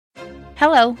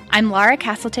Hello, I'm Laura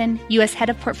Castleton, U.S. Head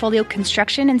of Portfolio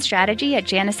Construction and Strategy at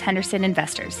Janus Henderson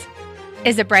Investors.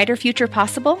 Is a brighter future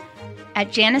possible?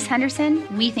 At Janus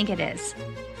Henderson, we think it is.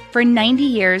 For 90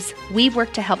 years, we've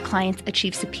worked to help clients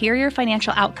achieve superior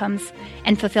financial outcomes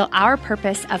and fulfill our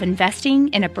purpose of investing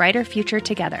in a brighter future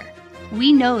together.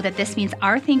 We know that this means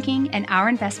our thinking and our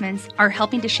investments are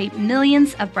helping to shape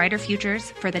millions of brighter futures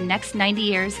for the next 90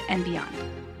 years and beyond.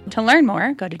 To learn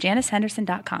more, go to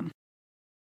janushenderson.com.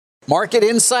 Market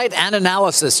insight and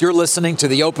analysis. You're listening to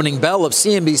the opening bell of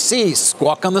CNBC's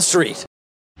Squawk on the Street.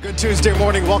 Good Tuesday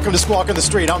morning. Welcome to Squawk on the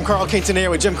Street. I'm Carl Quintanilla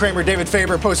with Jim Cramer, David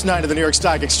Faber, Post 9 of the New York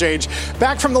Stock Exchange.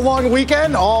 Back from the long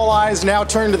weekend, all eyes now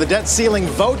turn to the debt ceiling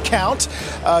vote count.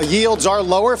 Yields are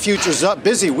lower, futures up.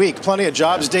 Busy week. Plenty of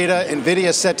jobs data.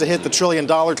 Nvidia set to hit the $1 trillion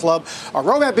club. Our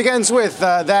roadmap begins with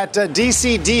that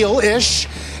DC deal-ish.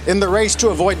 In the race to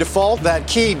avoid default, that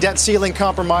key debt ceiling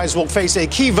compromise will face a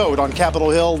key vote on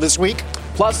Capitol Hill this week.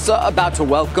 Plus, about to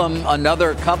welcome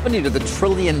another company to the $1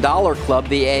 trillion club,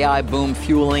 the AI boom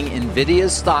fueling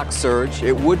Nvidia's stock surge.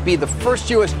 It would be the first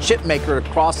U.S. chip maker to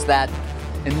cross that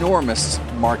enormous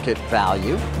market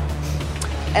value.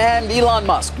 And Elon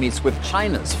Musk meets with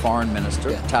China's foreign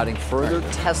minister, touting further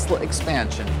Tesla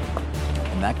expansion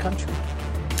in that country.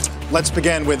 Let's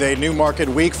begin with a new market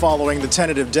week following the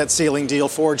tentative debt ceiling deal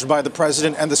forged by the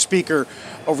president and the speaker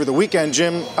over the weekend.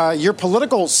 Jim, your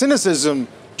political cynicism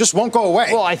just won't go away.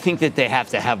 Well, I think that they have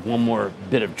to have one more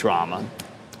bit of drama.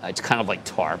 It's kind of like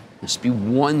TARP. There must be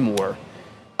one more.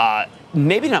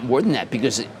 Maybe not more than that,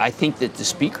 because I think that the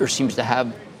speaker seems to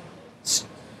have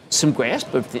some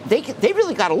grasp of it. They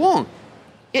really got along.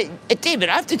 David,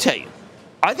 I have to tell you,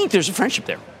 I think there's a friendship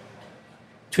there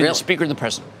between the speaker and the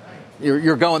president.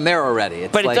 You're going there already.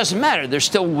 But it doesn't matter. There's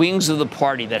still wings of the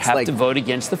party that have to vote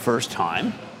against the first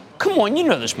time. Come on, you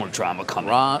know there's more drama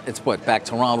coming. It's what, back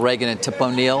to Ronald Reagan and Tip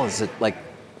O'Neill? Is it like...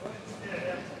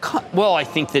 Well, I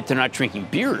think that they're not drinking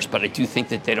beers, but I do think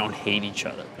that they don't hate each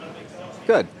other.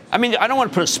 Good. I mean, I don't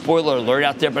want to put a spoiler alert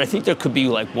out there, but I think there could be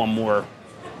like one more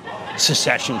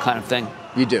secession kind of thing.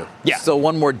 You do? Yeah. So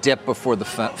one more dip before the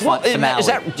finale.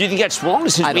 Do you think that's wrong?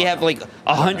 Since we have like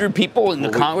 100 people in the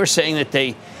Congress saying that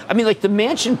they... I mean, like the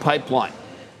Manchin pipeline.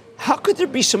 How could there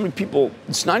be so many people?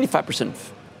 It's 95%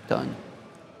 done.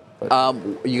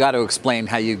 You got to explain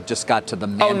how you just got to the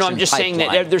Manchin pipeline. Oh, no, I'm just saying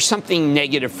that there's something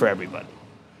negative for everybody.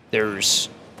 There's,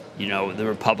 the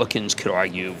Republicans could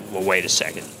argue, well, wait a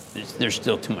second. There's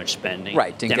still too much spending.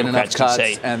 Right, didn't get enough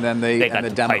cuts, and then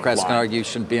the Democrats can argue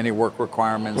shouldn't be any work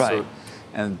requirements. Right.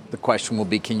 And the question will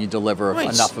be, can you deliver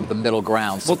enough of the middle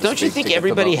ground? Well, don't you think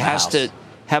everybody has to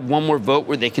have one more vote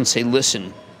where they can say,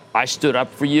 listen, I stood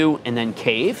up for you and then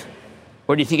cave?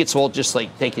 Or do you think it's all just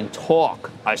like they can talk,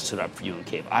 I stood up for you and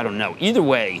cave? I don't know. Either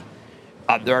way,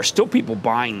 there are still people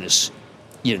buying this,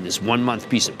 this 1 month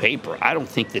piece of paper. I don't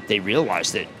think that they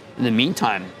realize that in the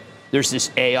meantime, there's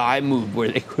this AI move where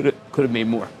they could have made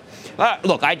more.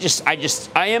 Look, I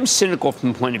am cynical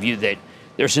from the point of view that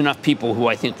there's enough people who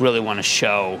I think really want to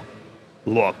show,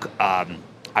 look,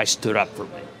 I stood up for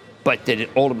me, but that it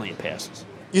ultimately passes.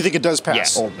 You think it does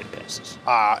pass? Yeah, ultimately passes.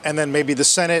 And then maybe the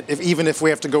Senate, even if we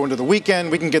have to go into the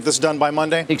weekend, we can get this done by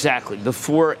Monday? Exactly.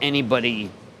 Before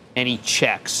any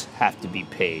checks have to be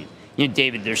paid.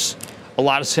 David, there's a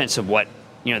lot of sense of what,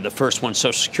 the first one,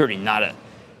 Social Security,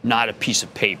 not a piece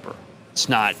of paper. It's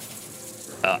not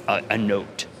a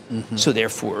note. Mm-hmm. So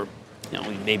therefore,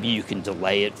 maybe you can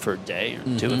delay it for a day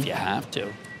or two if you have to.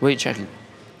 What are you checking?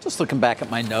 Just looking back at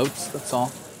my notes, that's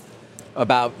all.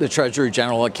 About the Treasury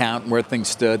General account and where things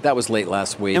stood. That was late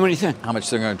last week. And what do you think? How much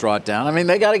they're going to draw it down. I mean,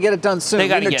 they got to get it done soon.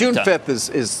 June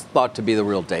 5th is thought to be the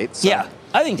real date. So. Yeah,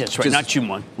 I think that's right, not June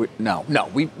 1. No,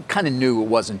 we kind of knew it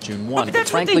wasn't June 1. But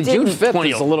frankly, June 5th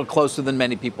is a little closer than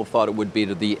many people thought it would be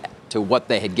to what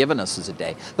they had given us as a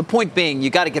day. The point being, you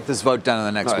got to get this vote done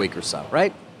in the next week or so,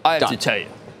 right? I have to tell you,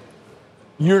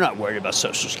 you're not worried about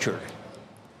Social Security.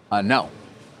 No,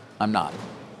 I'm not.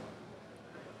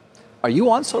 Are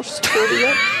you on Social Security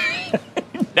yet?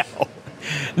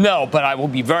 No, but I will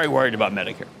be very worried about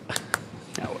Medicare.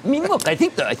 No, I mean, look, I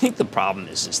think the problem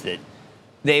is that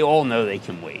they all know they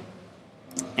can wait,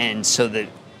 and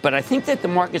but I think that the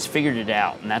market's figured it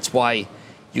out, and that's why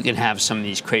you can have some of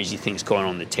these crazy things going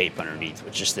on the tape underneath,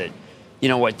 which is that,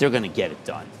 they're going to get it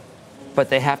done, but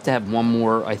they have to have one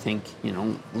more. I think,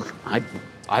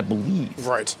 I believe.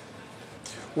 Right.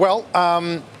 Well,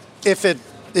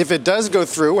 if it does go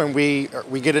through and we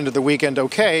get into the weekend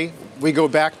we go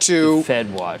back to the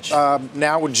Fed watch.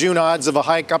 Now with June odds of a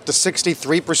hike up to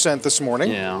 63% this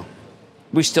morning. Yeah.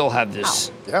 We still have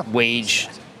this wage.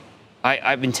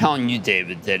 I've been telling you,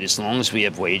 David, that as long as we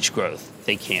have wage growth,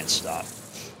 they can't stop.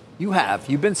 You have.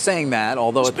 You've been saying that,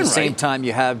 although at the same time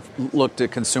you have looked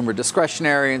at consumer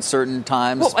discretionary in certain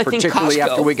times, particularly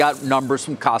after we got numbers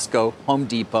from Costco, Home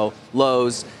Depot,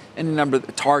 Lowe's, and a number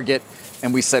of Target.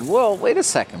 And we said, well, wait a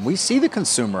second. We see the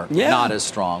consumer not as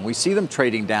strong. We see them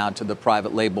trading down to the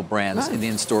private label brands and the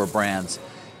in-store brands.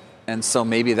 And so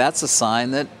maybe that's a sign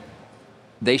that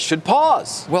they should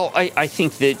pause. Well, I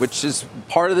think that... Which is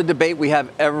part of the debate we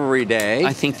have every day.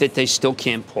 I think that they still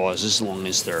can't pause as long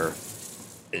as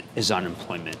his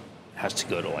unemployment has to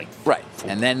go to like... Right.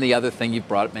 And then the other thing you've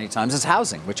brought up many times is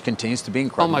housing, which continues to be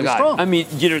incredibly strong. Oh, my God. I mean,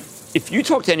 if you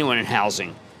talk to anyone in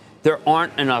housing, there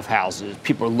aren't enough houses.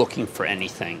 People are looking for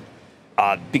anything.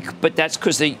 But that's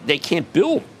because they can't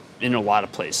build in a lot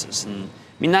of places. And I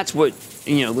mean, that's what,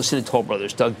 listen to Toll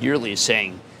Brothers, Doug Yearley is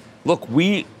saying, look,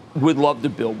 we would love to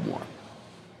build more.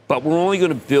 But we're only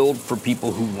going to build for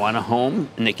people who want a home,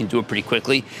 and they can do it pretty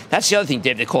quickly. That's the other thing,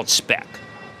 Dave, they call it spec.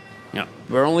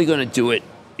 We're only going to do it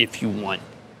if you want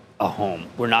a home.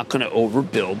 We're not going to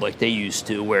overbuild like they used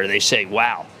to, where they say,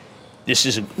 wow, this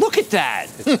is look at that.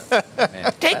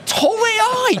 They told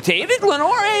AI, David,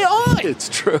 Lenore AI. It's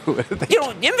true.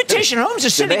 Invitation Homes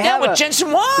is sitting down with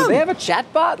Jensen Wong. Do they have a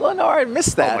chatbot, Lenore? I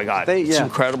missed that. Oh, my God. It's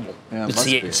incredible. Yeah, it's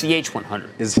the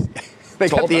H100. They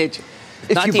got the H.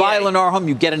 If you buy a Lenore home,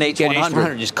 you get an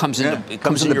H100. It just comes in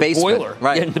the basement. Boiler.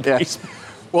 Right. In the basement.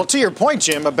 Well, to your point,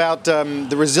 Jim, about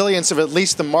the resilience of at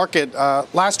least the market,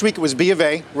 last week it was B of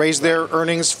A, raised their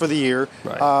earnings for the year.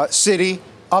 Right. Citi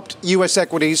upped U.S.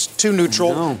 equities to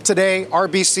neutral. Today,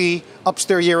 RBC ups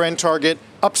their year-end target,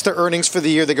 ups their earnings for the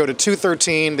year. They go to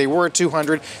 213. They were at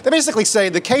 200. They basically say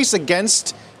the case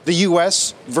against the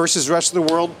U.S. versus the rest of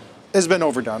the world has been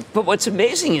overdone. But what's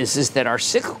amazing is that our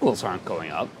cyclicals aren't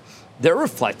going up. They're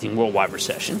reflecting worldwide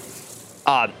recession.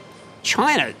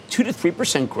 China, 2 to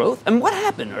 3% growth. And what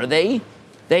happened? Are they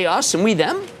us and we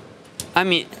them? I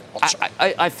mean,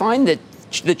 I find that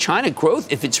the China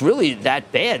growth, if it's really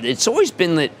that bad, it's always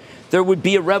been that there would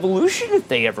be a revolution if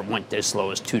they ever went as low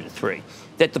as 2 to 3.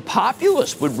 That the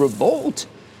populace would revolt.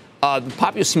 The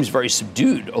populace seems very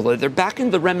subdued, although they're back in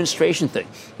the remonstration thing.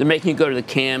 They're making you go to the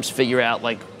camps, figure out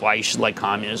why you should like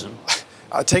communism.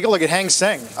 Take a look at Hang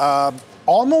Seng.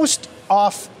 Almost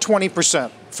off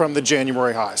 20% from the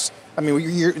January highs. I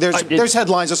mean, there's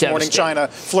headlines this morning, China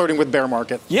flirting with bear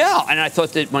market. Yeah, and I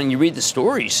thought that when you read the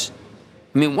stories,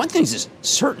 I mean, one thing is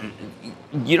certain,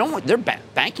 their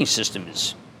banking system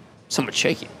is somewhat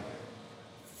shaky.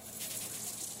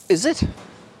 Is it?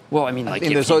 Well, I mean,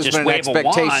 there's always been an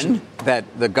expectation that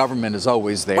the government is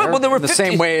always there. Well, there were the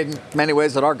same way, in many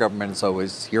ways, that our government is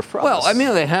always here for us. Well, I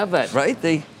mean, they have that, right?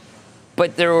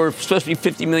 But there were supposed to be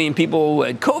 50 million people who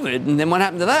had COVID, and then what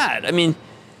happened to that? I mean,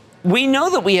 we know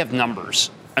that we have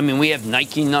numbers. I mean, we have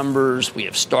Nike numbers, we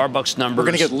have Starbucks numbers. We're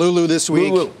going to get Lulu this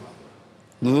week.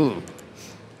 Lulu.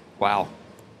 Wow.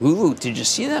 Lulu, did you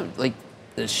see them?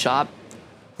 The shop,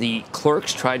 the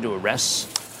clerks tried to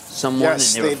arrest someone and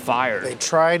they were fired. They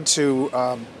tried to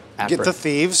get the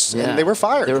thieves and they were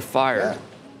fired. They were fired. Yeah.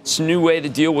 It's a new way to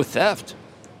deal with theft.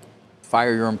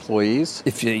 Fire your employees?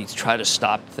 If you try to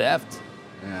stop theft.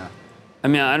 Yeah. I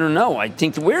mean, I don't know. I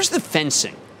think, where's the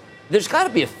fencing? There's got to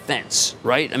be a fence,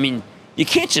 right? I mean, you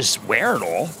can't just wear it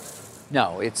all.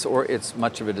 No, it's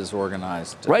much of it is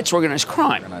organized. Right, it's organized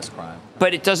crime. Organized crime.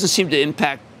 But it doesn't seem to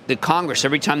impact the Congress.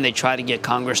 Every time they try to get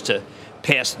Congress to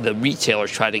pass, the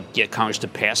retailers try to get Congress to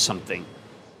pass something,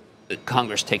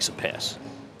 Congress takes a pass.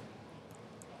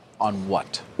 On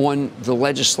what? On the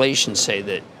legislation, say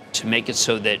that to make it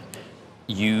so that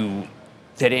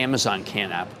Amazon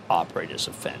can't operate as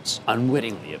a fence,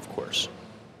 unwittingly, of course.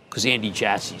 Because Andy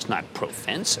Jassy's not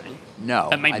pro-fencing. No,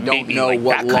 I don't know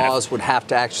what laws would have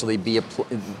to actually be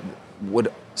would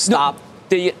stop.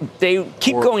 No, they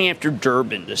keep going after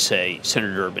Durbin to say,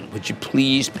 Senator Durbin, would you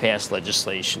please pass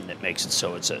legislation that makes it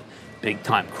so it's a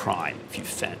big-time crime if you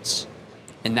fence?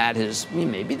 And that is,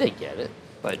 maybe they get it.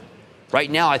 But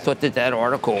right now, I thought that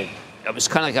article, it was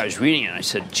kind of like I was reading it, and I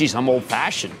said, geez, I'm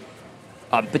old-fashioned.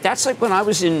 But that's like when I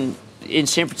was in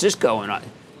San Francisco, and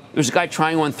there was a guy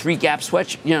trying on 3 Gap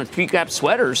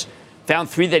sweaters, found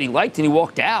 3 that he liked, and he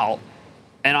walked out.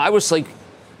 And I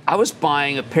was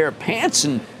buying a pair of pants,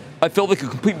 and I felt like a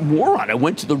complete moron. I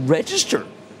went to the register.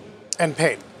 And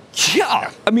paid.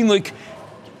 Yeah. I mean,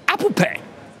 Apple Pay.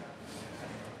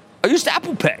 I used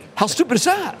Apple Pay. How stupid is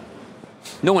that?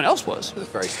 No one else was. It's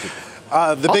very stupid.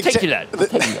 I'll take you that one.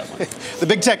 The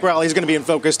big tech rally is going to be in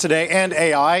focus today, and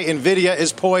AI. Nvidia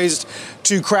is poised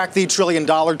to crack the $1 trillion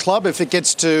club if it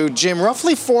gets to, Jim,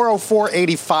 roughly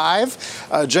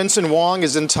 404.85. Jensen Wong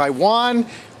is in Taiwan.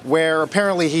 where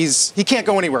apparently he can't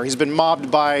go anywhere. He's been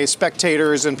mobbed by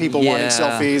spectators and people wanting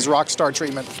selfies, rock star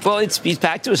treatment. Well, he's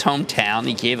back to his hometown.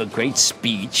 He gave a great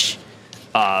speech.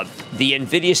 The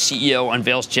Nvidia CEO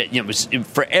unveils, was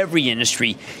for every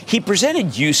industry. He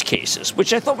presented use cases,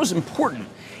 which I thought was important.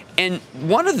 And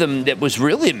one of them that was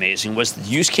really amazing was the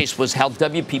use case was how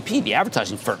WPP, the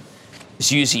advertising firm,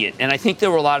 is using it. And I think there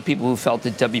were a lot of people who felt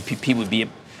that WPP would be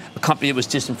a company that was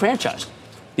disenfranchised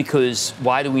because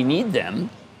why do we need them?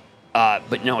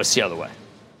 But no, it's the other way.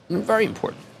 Very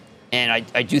important. And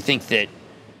I do think that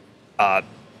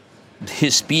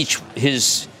his speech,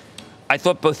 I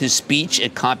thought both his speech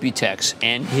at Computex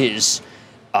and his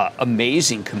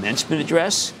amazing commencement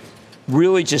address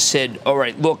really just said, all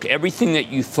right, look, everything that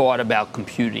you thought about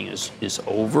computing is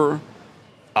over.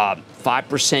 5%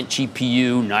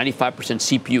 GPU, 95%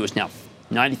 CPU is now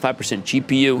 95%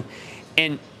 GPU.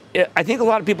 And I think a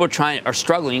lot of people are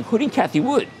struggling, including Cathie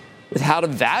Wood, with how to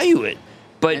value it.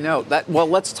 But I know that. Well,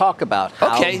 let's talk about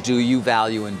how do you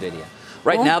value Nvidia?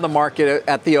 Right now, the market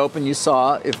at the open, you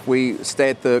saw, if we stay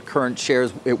at the current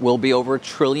shares, it will be over $1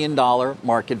 trillion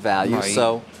market value. Right.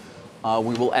 So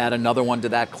we will add another one to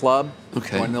that club.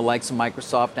 Okay. One of the likes of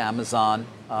Microsoft, Amazon,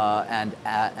 and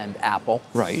Apple.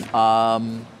 Right.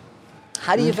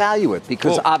 How do you value it?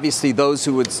 Because obviously,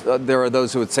 there are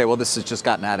those who would say, well, this has just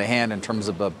gotten out of hand in terms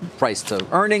of a price to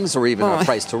earnings or even a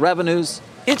price to revenues.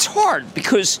 It's hard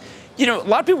because, a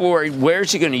lot of people worry,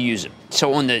 where's he going to use it?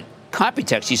 So on the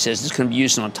Computex, he says it's going to be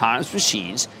used in autonomous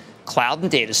machines, cloud and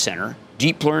data center,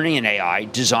 deep learning and AI,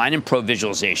 design and pro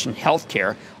visualization,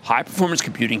 healthcare, high-performance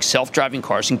computing, self-driving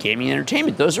cars, and gaming and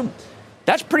entertainment.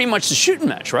 That's pretty much the shooting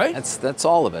match, right? That's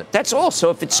all of it. That's all. So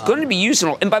if it's going to be used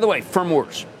in, and by the way, firm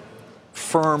orders.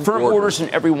 Firm orders in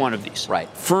every one of these. Right.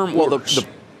 Firm orders.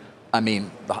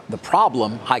 The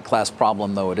problem, high-class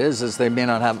problem though it is they may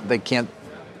not have, they can't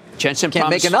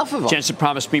make enough of them. Jensen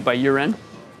promised me by year-end,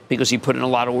 because he put in a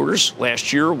lot of orders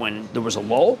last year when there was a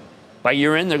lull. By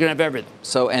year-end, they're going to have everything.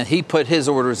 So, and he put his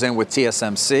orders in with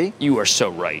TSMC. You are so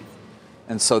right.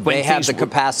 And so they have the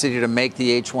capacity to make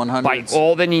the H100s? By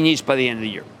all that he needs by the end of the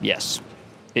year, yes.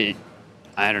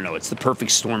 I don't know, it's the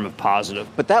perfect storm of positive.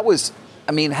 But that was,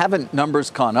 haven't numbers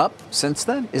gone up since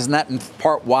then? Isn't that in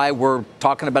part why we're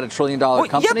talking about $1 trillion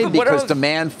company? Because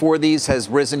demand for these has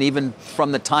risen even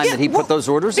from the time that he put those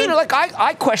orders in?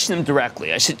 I questioned them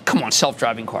directly. I said, come on,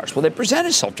 self-driving cars. Well, they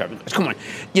presented self-driving cars. Come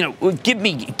on, give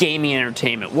me gaming and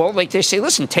entertainment. Well, they say,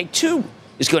 listen, Take-Two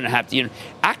is going to have to,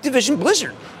 Activision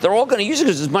Blizzard, they're all going to use it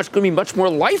because it's going to be much more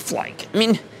lifelike.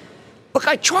 Look,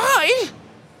 I tried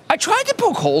to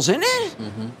poke holes in it.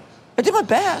 Mm-hmm. I did my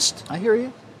best. I hear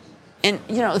you. And,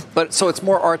 But so it's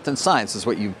more art than science is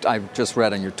what I just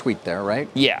read on your tweet there, right?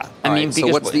 Yeah. So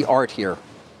what's the art here?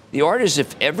 The art is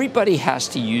if everybody has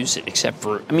to use it except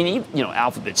for,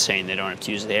 Alphabet's saying they don't have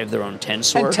to use it. They have their own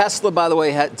Tensor. And Tesla, by the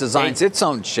way, designs its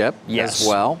own chip as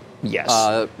well. Yes.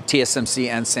 TSMC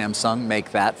and Samsung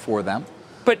make that for them.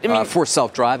 But for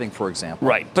self-driving, for example.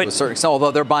 Right. But to a certain extent,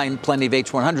 although they're buying plenty of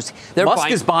H100s.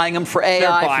 Musk is buying them for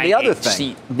AI for the other thing.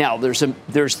 See, now,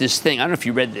 there's this thing. I don't know if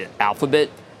you read the Alphabet.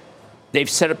 They've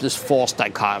set up this false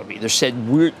dichotomy. They said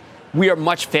we are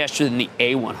much faster than the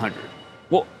A100.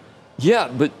 Well, yeah,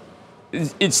 but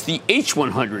it's the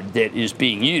H100 that is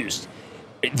being used.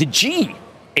 The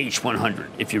H100,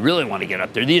 if you really want to get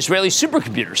up there, the Israeli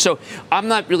supercomputer. So I'm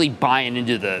not really buying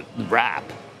into the rap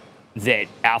that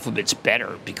Alphabet's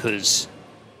better because,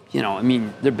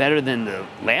 they're better than the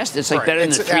last. It's better than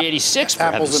the 386.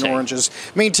 Apples and oranges.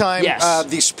 Meantime,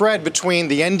 the spread between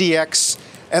the NDX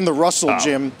and the Russell,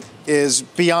 Jim, is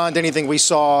beyond anything we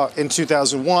saw in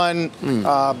 2001.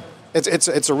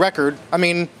 It's a record.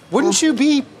 Wouldn't you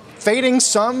be fading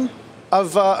some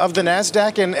of the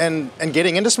NASDAQ and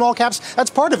getting into small caps?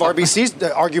 That's part of RBC's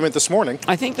argument this morning.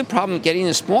 I think the problem getting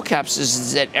into small caps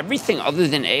is that everything other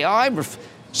than AI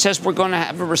says we're going to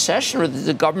have a recession or that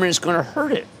the government is going to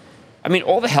hurt it.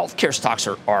 All the healthcare stocks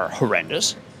are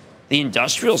horrendous. The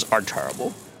industrials are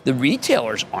terrible. The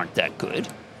retailers aren't that good.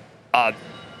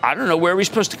 I don't know, where are we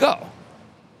supposed to go?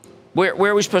 Where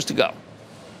are we supposed to go?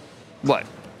 What?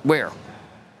 Where?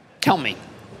 Tell me.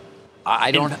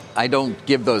 I don't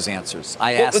give those answers.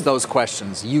 I ask those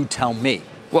questions. You tell me.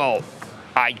 Well,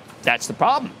 that's the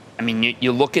problem.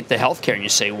 You look at the healthcare and you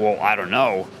say, well, I don't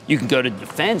know. You can go to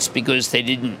defense because they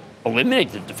didn't eliminate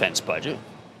the defense budget.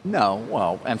 No,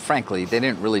 well, and frankly, they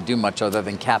didn't really do much other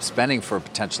than cap spending for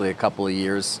potentially a couple of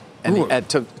years. And by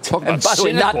the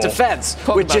way, not defense,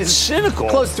 which is cynical.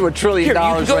 Close to $1 trillion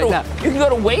right now. You can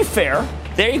go to Wayfair.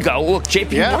 There you go. Look,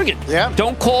 J.P. Morgan. Yeah.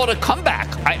 Don't call it a comeback.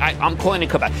 I'm calling it a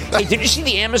comeback. Hey, did you see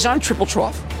the Amazon triple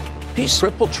trough? piece.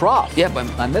 Triple trough. Yeah, but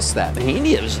I missed that.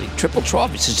 India was like triple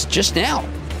trough. It's just now.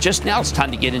 Just now it's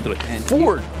time to get into it. And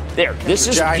Ford, there. This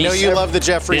is a piece. I know you love the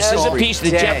Jeffries call. This is a piece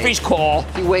of the Jeffries call.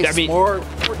 He wastes more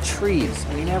trees.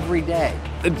 Every day.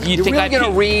 You think really going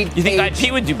to read? You think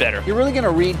IP would do better? You're really going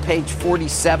to read page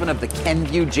 47 of the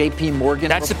Kenvue JP Morgan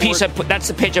That's report? the piece I put. That's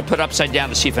the page I put upside down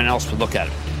to see if anyone else would look at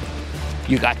it.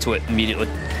 You got to it immediately.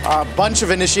 A bunch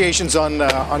of initiations on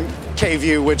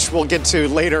KView, which we'll get to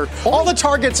later. All the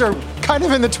targets are kind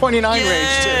of in the 29 range.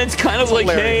 Too. It's kind of like,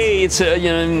 hey, it's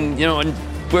and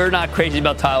we're not crazy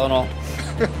about Tylenol.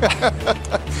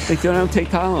 They don't take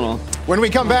Tylenol. When we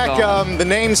come back, the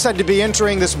names said to be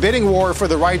entering this bidding war for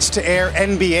the rights to air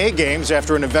NBA games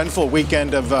after an eventful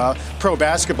weekend of pro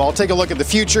basketball. Take a look at the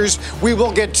futures. We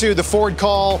will get to the Ford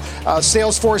call,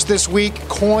 Salesforce this week,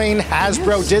 Coin,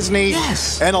 Hasbro, Disney,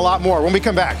 and a lot more when we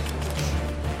come back.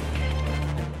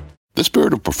 The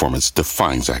spirit of performance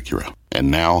defines Acura,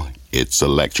 and now it's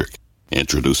electric.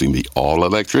 Introducing the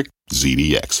all-electric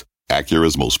ZDX,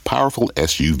 Acura's most powerful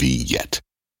SUV yet.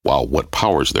 While what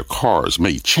powers their cars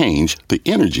may change, the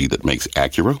energy that makes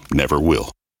Acura never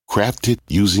will. Crafted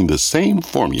using the same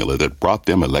formula that brought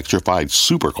them electrified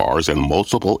supercars and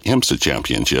multiple IMSA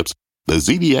championships, the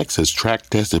ZDX has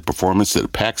track-tested performance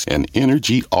that packs an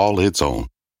energy all its own.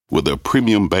 With a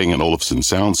premium Bang & Olufsen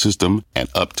sound system and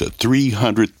up to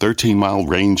 313-mile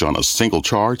range on a single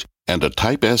charge, and a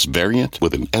Type S variant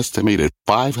with an estimated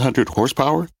 500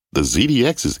 horsepower, the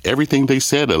ZDX is everything they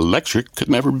said electric could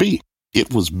never be.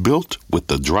 It was built with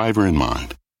the driver in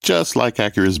mind, just like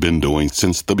Acura's been doing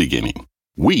since the beginning.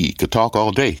 We could talk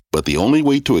all day, but the only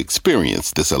way to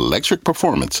experience this electric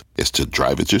performance is to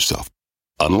drive it yourself.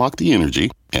 Unlock the energy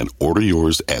and order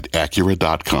yours at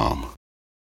Acura.com.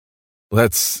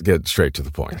 Let's get straight to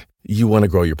the point. You want to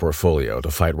grow your portfolio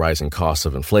to fight rising costs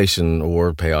of inflation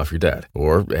or pay off your debt,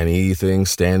 or anything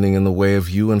standing in the way of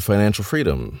you and financial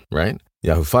freedom, right?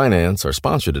 Yahoo Finance, our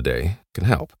sponsor today, can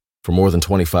help. For more than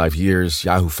 25 years,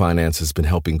 Yahoo Finance has been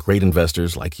helping great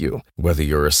investors like you. Whether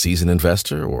you're a seasoned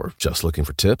investor or just looking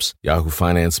for tips, Yahoo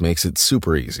Finance makes it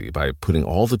super easy by putting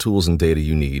all the tools and data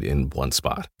you need in one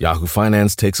spot. Yahoo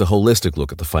Finance takes a holistic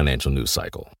look at the financial news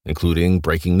cycle, including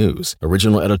breaking news,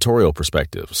 original editorial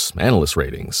perspectives, analyst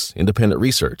ratings, independent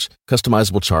research,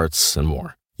 customizable charts, and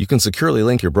more. You can securely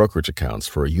link your brokerage accounts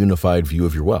for a unified view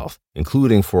of your wealth,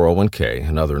 including 401k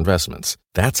and other investments.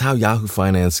 That's how Yahoo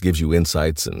Finance gives you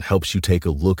insights and helps you take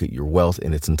a look at your wealth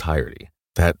in its entirety.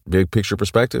 That big picture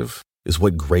perspective is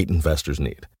what great investors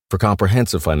need. For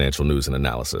comprehensive financial news and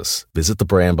analysis, visit the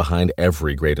brand behind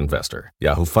every great investor,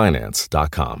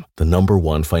 yahoofinance.com, the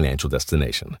 #1 financial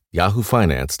destination,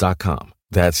 yahoofinance.com.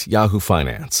 That's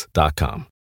yahoofinance.com.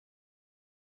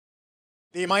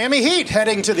 The Miami Heat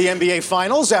heading to the NBA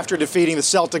Finals after defeating the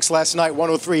Celtics last night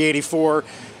 103-84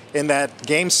 in that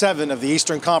Game 7 of the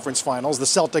Eastern Conference Finals. The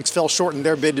Celtics fell short in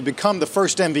their bid to become the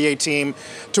first NBA team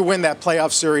to win that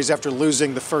playoff series after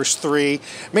losing the first three.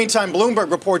 Meantime,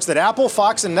 Bloomberg reports that Apple,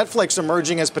 Fox, and Netflix are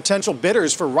emerging as potential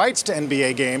bidders for rights to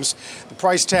NBA games. The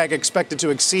price tag expected to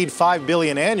exceed $5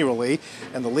 billion annually,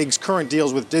 and the league's current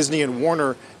deals with Disney and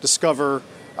Warner Discovery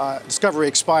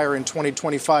expire in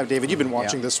 2025. David, you've been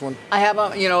watching this one. I have.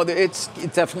 It's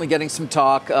definitely getting some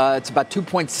talk. It's about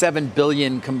 $2.7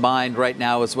 billion combined right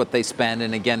now is what they spend.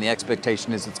 And again, the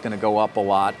expectation is it's going to go up a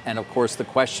lot. And of course, the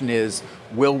question is,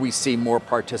 will we see more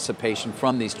participation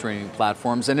from these streaming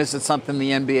platforms? And is it something the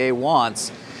NBA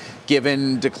wants,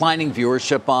 given declining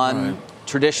viewership on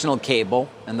traditional cable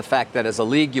and the fact that as a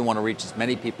league, you want to reach as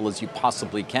many people as you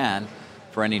possibly can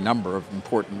for any number of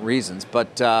important reasons.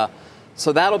 But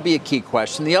so that'll be a key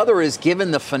question. The other is,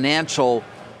 given the financial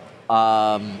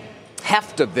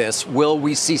heft of this, will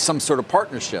we see some sort of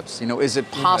partnerships? Is it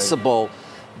possible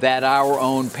that our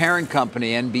own parent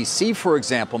company, NBC, for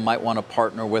example, might want to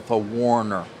partner with a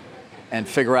Warner and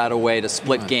figure out a way to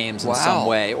split games in some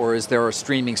way? Or is there a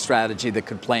streaming strategy that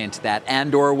could play into that?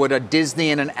 And or would a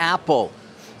Disney and an Apple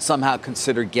somehow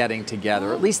consider getting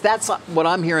together? At least that's what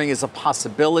I'm hearing is a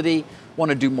possibility. Want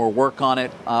to do more work on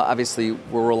it. Obviously,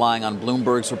 we're relying on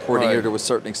Bloomberg's reporting here to a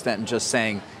certain extent and just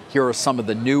saying, here are some of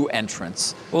the new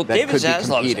entrants that David could be Zaslav's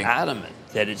competing. Adamant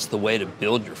that it's the way to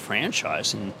build your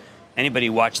franchise. And anybody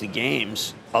who watched the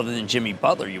games, other than Jimmy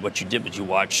Butler, what you did was you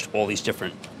watched all these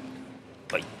different,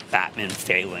 like, Batman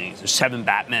failings. There's 7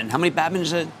 Batmen. How many Batmen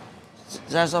is it?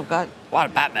 Zaslav got? A lot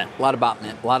of Batman. A lot of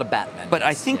Batman. But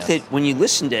I think that when you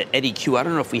listen to Eddie Q, I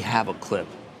don't know if we have a clip.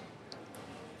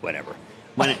 Whatever.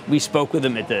 When we spoke with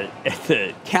him at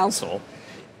the council,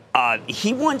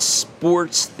 he wants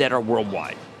sports that are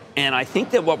worldwide. And I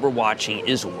think that what we're watching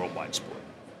is a worldwide sport.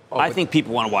 I think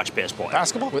people want to watch basketball.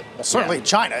 Basketball? Well, certainly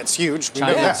China. It's huge.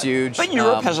 China's huge. But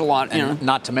Europe has a lot,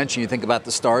 Not to mention, you think about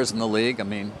the stars in the league. I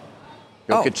mean,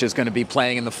 Jokic is going to be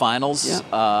playing in the finals.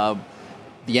 Yeah.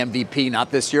 The MVP, not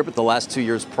this year, but the last 2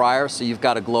 years prior. So you've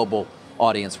got a global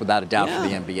audience, without a doubt, for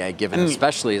the NBA, given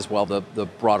especially as well the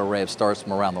broad array of stars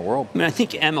from around the world. I mean, I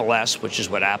think MLS, which is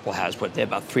what Apple has, they have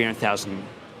about 300,000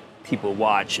 people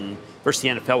watch, and versus the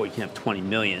NFL, where you can have 20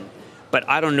 million. But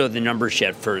I don't know the numbers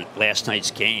yet for last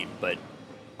night's game. But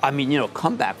I mean,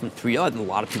 comeback from 3-0, and a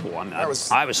lot of people. I mean, I was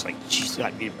like, geez,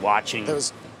 I'd be watching. There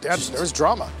was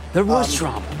drama. There was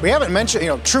drama. We haven't mentioned,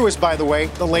 Truist, by the way,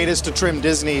 the latest to trim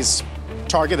Disney's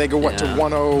target. They go, to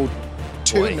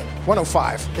 102?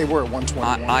 105. They were at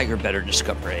 121. Iger better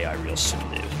discover AI real soon,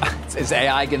 dude. Is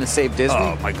AI going to save Disney?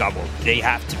 Oh, my God. Well, they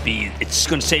have to be. It's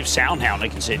going to save SoundHound. They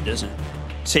can save Disney.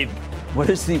 What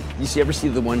is you ever see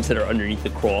the ones that are underneath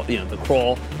the crawl? The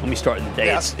crawl, when we start in the day,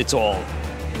 yes. it's all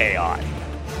AI.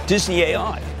 Disney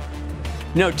AI.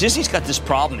 No, Disney's got this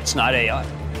problem. It's not AI.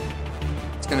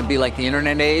 It's going to be like the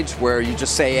internet age where you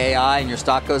just say AI and your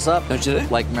stock goes up. Don't you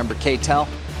think? Like, remember KTEL?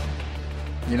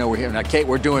 We're here now.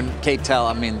 We're doing KTEL.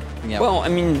 I mean, Well, I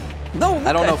mean, no.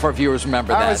 I don't know if our viewers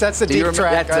remember that. That's the deep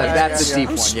track. That's a deep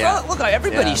one. Yeah. Look,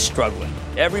 everybody's struggling.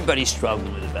 Everybody's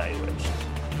struggling with evaluations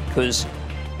because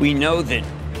we know that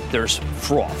there's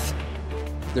froth.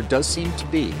 There does seem to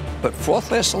be, but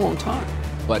froth lasts a long time.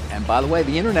 And by the way,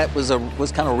 the internet was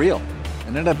kind of real. It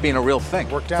ended up being a real thing.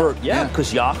 Worked out.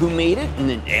 Because Yahoo made it, and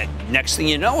then next thing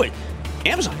you know it,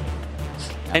 Amazon.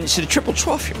 And it's a triple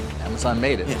trough here. Amazon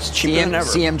made it. Yeah, it's cheaper than ever.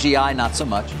 CMGI, not so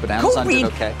much, but Amazon did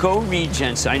okay. Go read,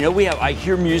 Jensen. I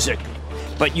hear music,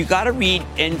 but you got to read.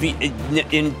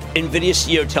 Nvidia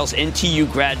CEO tells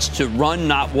NTU grads to run,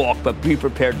 not walk, but be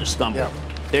prepared to stumble. Yeah.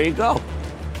 There you go.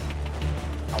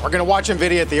 We're going to watch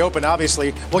Nvidia at the Open,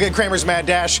 obviously. We'll get Cramer's Mad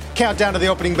Dash countdown to the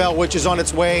opening bell, which is on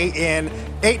its way in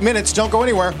 8 minutes. Don't go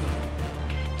anywhere.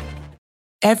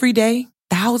 Every day,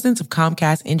 thousands of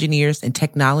Comcast engineers and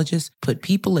technologists put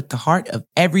people at the heart of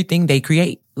everything they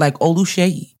create. Like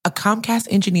Oluseyi, a Comcast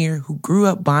engineer who grew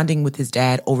up bonding with his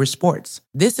dad over sports.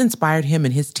 This inspired him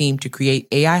and his team to create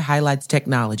AI Highlights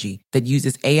technology that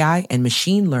uses AI and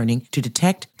machine learning to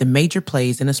detect the major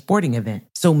plays in a sporting event.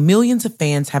 So millions of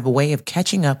fans have a way of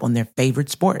catching up on their favorite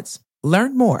sports.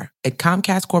 Learn more at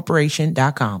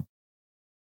ComcastCorporation.com.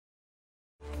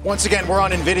 Once again, we're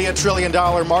on Nvidia $1 trillion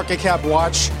market cap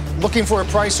watch, looking for a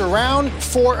price around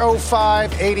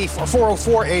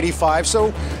 404.85.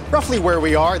 So roughly where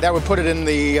we are. That would put it in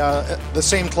the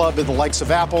same club as the likes of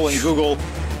Apple and Google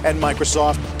and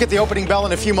Microsoft. Get the opening bell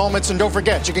in a few moments, and don't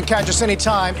forget, you can catch us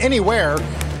anytime, anywhere.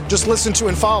 Just listen to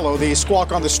and follow the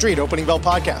Squawk on the Street Opening Bell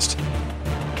podcast.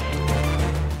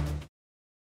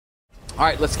 All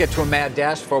right, let's get to a mad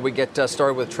dash before we get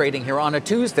started with trading here on a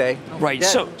Tuesday. Right.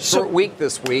 So short week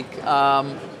this week.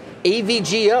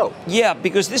 AVGO. Yeah,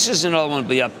 because this is another one to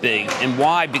be up big. And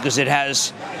why? Because it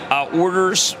has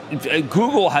orders.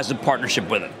 Google has a partnership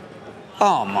with it.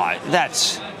 Oh, my.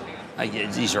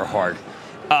 These are hard.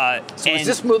 So is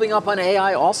this moving up on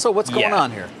AI also? What's going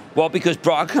on here? Well, because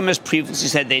Broadcom has previously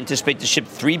said they anticipate to ship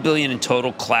 $3 billion in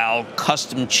total cloud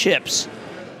custom chips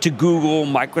to Google,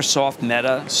 Microsoft,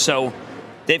 Meta. So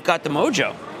they've got the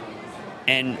mojo.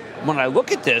 And when I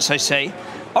look at this, I say,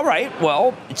 all right,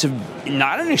 well, it's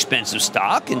not an expensive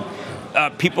stock, and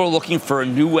people are looking for a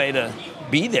new way to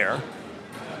be there.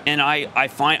 And I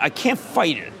find I can't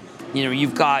fight it.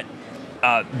 You've got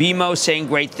BMO saying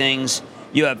great things.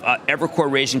 You have Evercore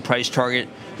raising price target.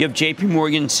 You have JP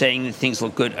Morgan saying that things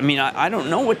look good. I mean, I don't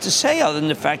know what to say other than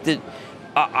the fact that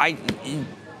I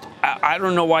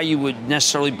don't know why you would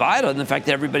necessarily buy it other than the fact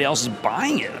that everybody else is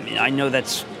buying it. I mean, I know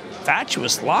that's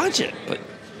fatuous logic, but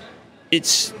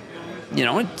it's,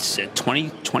 it's at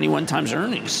 21 times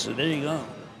earnings. So there you go.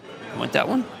 You want that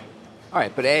one? All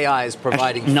right, but AI is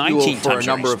providing fuel for a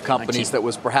number of companies that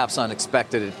was perhaps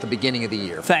unexpected at the beginning of the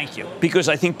year. Thank you. Because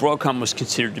I think Broadcom was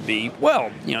considered to be,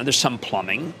 there's some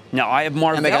plumbing. Now, I have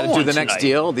Marvell. And they got to do the next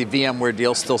deal. The VMware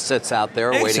deal still sits out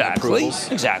there awaiting approvals.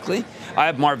 Exactly. I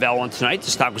have Marvell on tonight.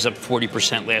 The stock was up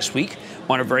 40% last week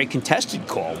on a very contested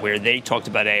call where they talked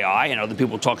about AI and other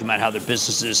people talking about how other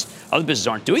businesses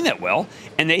aren't doing that well.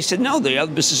 And they said, no, the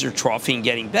other businesses are troughing and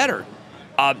getting better.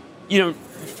 I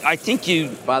think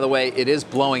By the way, it is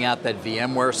blowing out that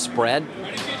VMware spread,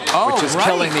 which is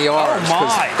killing the ARS. Oh,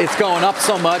 my. It's going up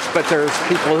so much, but there's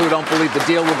people who don't believe the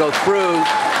deal will go through,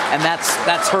 and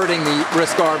that's hurting the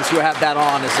risk arbs who have that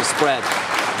on as a spread,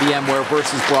 VMware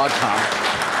versus Broadcom.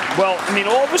 Well, I mean,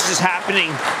 all this is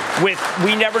happening with,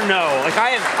 we never know. Like,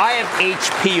 I have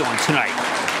HP on tonight.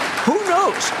 Who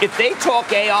knows? If they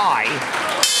talk AI,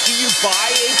 do you buy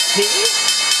HP?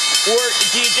 Or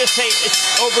do you just say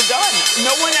it's overdone?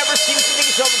 No one ever seems to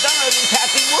think it's overdone other than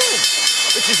Kathy Wood,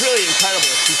 which is really incredible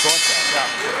if she thought that.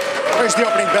 Yeah. There's the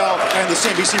opening bell and the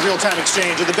CNBC real-time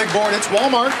exchange. At the big board, it's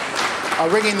Walmart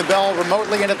ringing the bell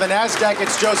remotely. And at the NASDAQ,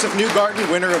 it's Joseph Newgarden,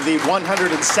 winner of the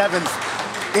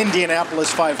 107th Indianapolis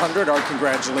 500. Our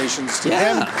congratulations to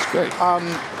him. Yeah, that's great.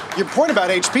 Your point about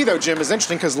HP, though, Jim, is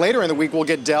interesting because later in the week we'll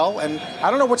get Dell. And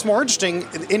I don't know what's more interesting,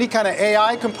 any kind of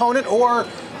AI component or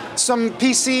some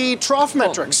PC trough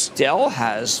metrics. Dell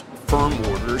has firm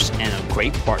orders and a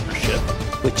great partnership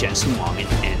with Jensen Huang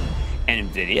and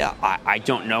Nvidia. I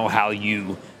don't know how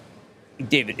you,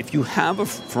 David, if you have a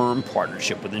firm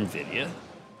partnership with Nvidia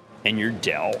and you're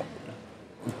Dell,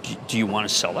 do you want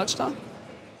to sell that stuff?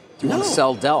 Do you want to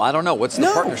sell Dell? I don't know. What's the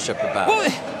partnership about?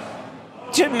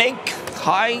 Well, to make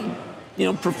high,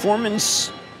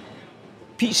 performance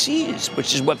PCs,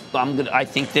 which is what I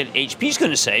think that HP's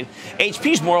going to say.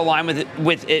 HP's more aligned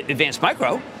with Advanced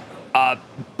Micro,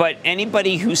 but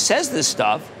anybody who says this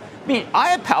stuff, I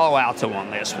had Palo Alto on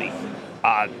last week,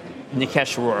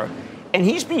 Nikesh Arora, and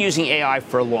he's been using AI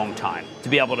for a long time to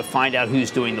be able to find out who's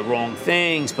doing the wrong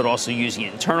things, but also using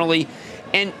it internally.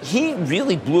 And he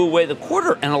really blew away the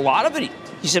quarter, and a lot of it,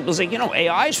 he said, was like,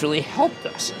 AI has really helped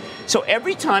us. So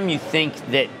every time you think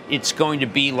that it's going to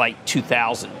be like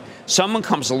 2000, someone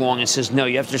comes along and says, no,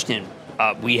 you have to understand,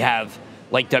 we have,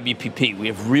 like WPP, we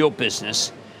have real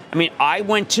business. I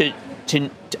went to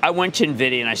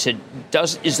Nvidia and I said,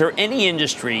 is there any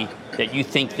industry that you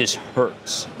think this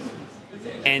hurts?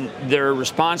 And their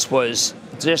response was,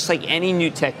 just like any new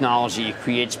technology, it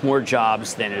creates more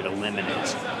jobs than it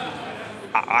eliminates.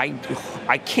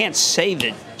 I can't say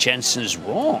that Jensen is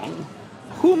wrong.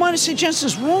 Who am I to say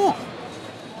Jensen's wrong?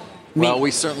 Well,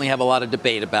 we certainly have a lot of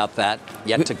debate about that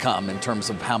yet to come in terms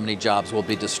of how many jobs will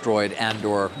be destroyed and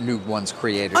or new ones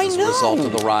created as a result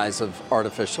of the rise of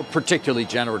particularly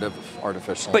generative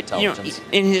artificial intelligence.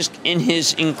 In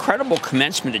his incredible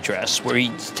commencement address, where he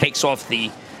takes off the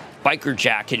biker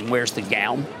jacket and wears the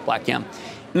gown, black gown,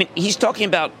 he's talking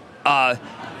about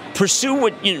pursue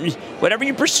whatever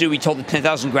you pursue. He told the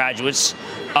 10,000 graduates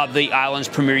of the island's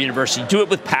premier university, do it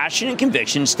with passion and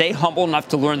conviction, stay humble enough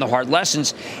to learn the hard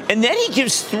lessons. And then he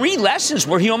gives 3 lessons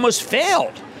where he almost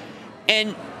failed.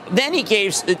 And then he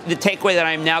gave the takeaway that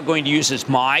I'm now going to use as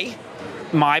my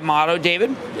motto,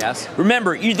 David. Yes.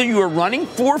 Remember, either you are running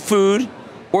for food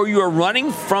or you are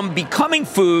running from becoming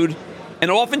food,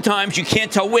 and oftentimes you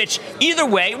can't tell which. Either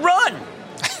way, run.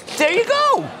 There you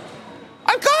go.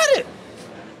 I've got it.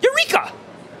 Eureka!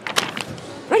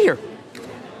 Right here.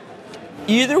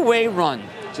 Either way, run.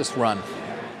 Just run.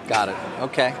 Got it.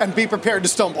 Okay. And be prepared to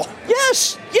stumble.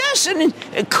 Yes. And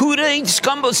Kuda, he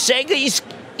stumbled. Sega,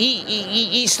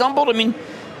 he stumbled.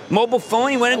 Mobile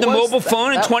phone. He went into mobile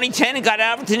phone in 2010 and got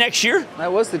out of it the next year.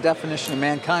 That was the definition of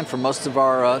mankind for most of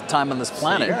our time on this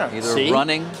planet. Either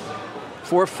running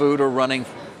for food or running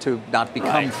to not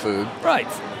become food. Right.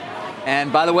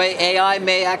 And by the way, AI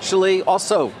may actually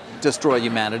also destroy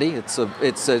humanity. It's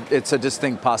a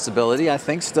distinct possibility, I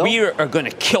think, still. We are going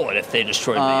to kill it if they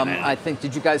destroy humanity. I think,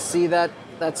 did you guys see that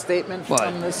statement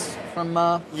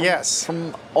yes,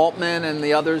 from Altman and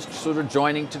the others sort of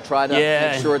joining to try to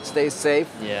make sure it stays safe?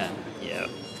 Yeah.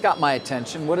 It's got my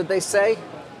attention. What did they say?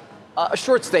 A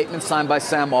short statement signed by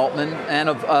Sam Altman and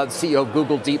of CEO of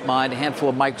Google DeepMind, a handful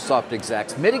of Microsoft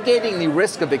execs. Mitigating the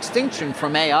risk of extinction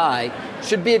from AI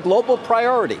should be a global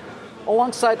priority,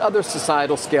 alongside other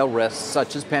societal scale risks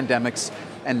such as pandemics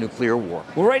and nuclear war.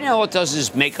 Well, right now, what it does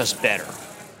is make us better.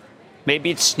 Maybe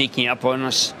it's sneaking up on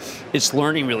us. It's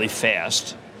learning really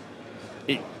fast.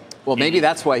 Maybe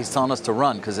that's why he's telling us to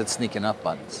run, because it's sneaking up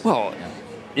on us. Well,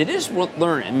 it is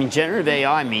learning. Generative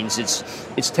AI means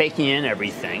it's taking in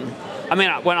everything.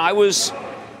 When I was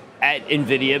at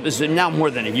Nvidia, it was now more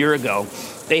than a year ago,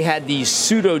 they had these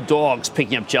pseudo dogs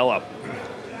picking up Jell-O.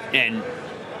 And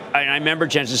I remember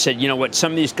Jensen said, you know what,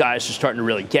 some of these guys are starting to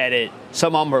really get it.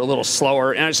 Some of them are a little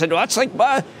slower. And I said, well, that's like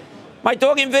my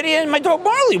dog Nvidia and my dog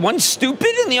Marley. One's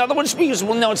stupid and the other one speaks.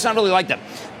 Well, no, it's not really like that.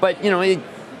 But,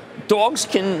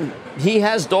 he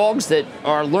has dogs that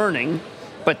are learning,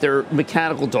 but they're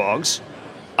mechanical dogs.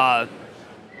 I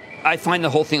find the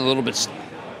whole thing a little bit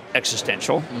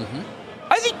existential. Mm-hmm.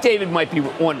 I think David might be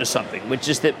onto something, which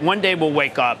is that one day we'll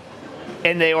wake up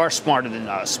and they are smarter than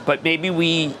us. But maybe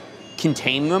we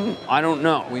contain them? I don't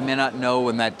know. We may not know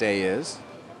when that day is.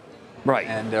 Right.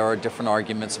 And there are different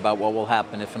arguments about what will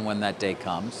happen if and when that day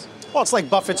comes. Well, it's like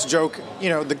Buffett's joke.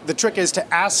 The trick is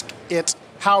to ask it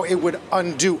how it would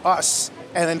undo us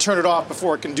and then turn it off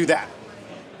before it can do that.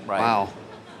 Right. Wow.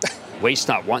 Waste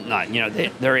not, want not.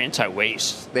 They're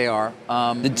anti-waste. They are.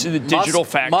 The digital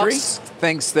factory? Musk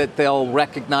thinks that they'll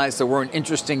recognize that we're an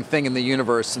interesting thing in the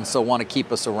universe and so want to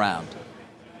keep us around.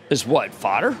 Is what,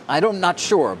 fodder? I'm not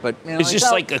sure, but it's just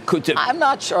like I'm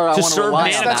not sure. I want to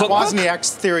rely on That's that.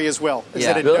 Wozniak's theory as well. Is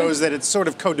that it knows that it's sort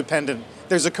of codependent.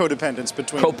 There's a codependence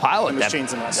between Copilot, the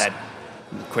machines and us. That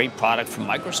great product from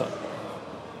Microsoft.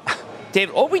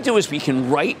 David, all we do is we can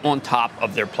write on top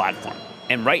of their platform,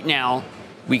 and right now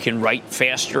we can write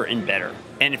faster and better.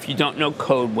 And if you don't know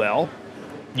code well,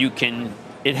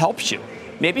 it helps you.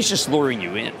 Maybe it's just luring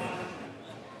you in.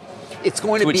 It's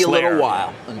going to be a little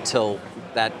while until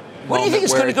that. What do you think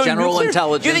it's going to go general nuclear?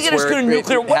 intelligence? Do you think it's going to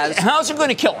nuclear? How's it going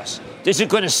to kill us? Is it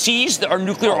going to seize our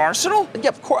nuclear arsenal? Yeah,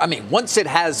 of course. I mean, once it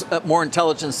has more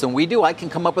intelligence than we do, I can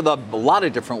come up with a lot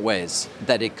of different ways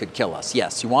that it could kill us.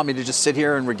 Yes. You want me to just sit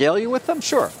here and regale you with them?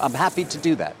 Sure. I'm happy to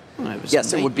do that.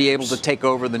 Yes, it would be able to take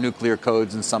over the nuclear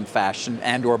codes in some fashion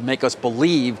and or make us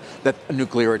believe that a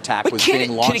nuclear attack was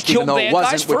being launched, even though it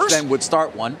wasn't, which then would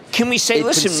start one. Can we say,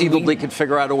 listen, conceivably could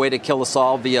figure out a way to kill us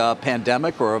all via a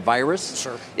pandemic or a virus?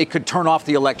 Sure. It could turn off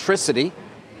the electricity.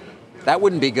 That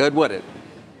wouldn't be good, would it?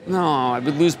 No, I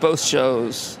would lose both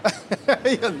shows.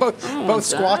 both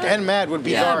Squawk and Mad would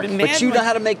be dark. But you know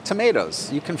how to make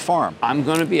tomatoes. You can farm. I'm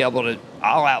going to be able to.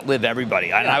 I'll outlive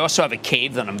everybody. And I also have a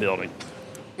cave that I'm building.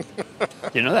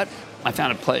 You know that? I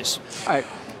found a place. All right.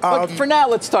 But for now,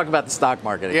 let's talk about the stock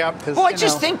market. Yeah. Well, I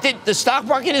just think that the stock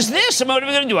market is this. What are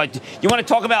we going to do? You want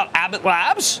to talk about Abbott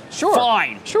Labs? Sure.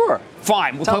 Fine. Sure.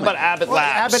 Fine. We'll talk about Abbott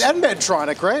Labs. Abbott and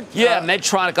Medtronic, right? Yeah,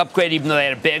 Medtronic upgrade even though they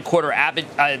had a bad quarter. Abbott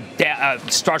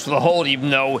starts with a hold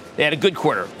even though they had a good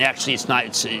quarter. Actually, it's not.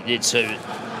 It's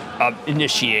a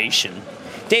initiation.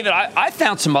 David, I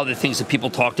found some other things that people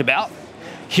talked about.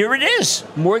 Here it is.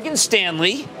 Morgan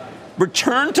Stanley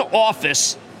return to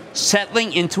office,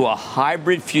 settling into a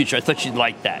hybrid future. I thought you'd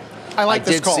like that. I like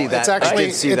this call. See that. It's actually, I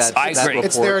did see that. I agree.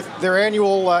 It's their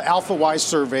annual AlphaWise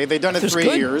survey. They've done it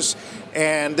 3 years,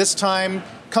 and this time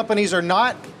companies are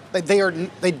not.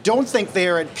 They don't think they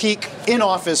are at peak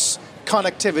in-office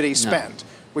connectivity spend,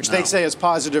 which they say is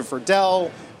positive for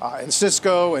Dell and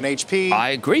Cisco and HP. I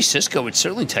agree. Cisco would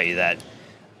certainly tell you that.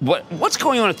 What's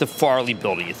going on at the Farley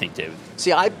building, you think, David?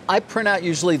 See, I print out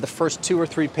usually the first 2 or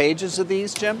 3 pages of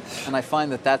these, Jim, and I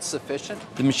find that that's sufficient.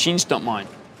 The machines don't mind.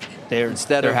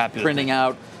 Instead they're of happy printing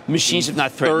out machines have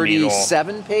not threatened me at all.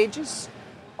 37 pages?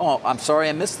 Oh, I'm sorry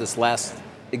I missed this last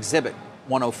exhibit,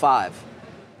 105,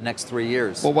 next 3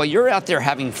 years. Well, while you're out there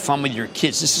having fun with your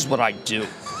kids, this is what I do.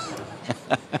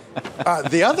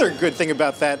 The other good thing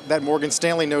about that Morgan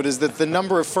Stanley note is that the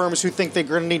number of firms who think they're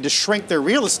going to need to shrink their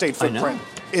real estate footprint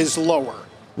is lower.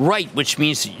 Right, which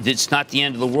means it's not the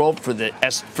end of the world for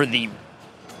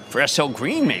SL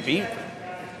Green, maybe.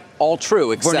 All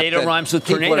true, except tornado that rhymes with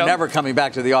people tornado. are never coming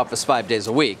back to the office 5 days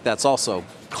a week. That's also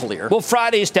clear. Well,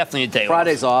 Friday is definitely a day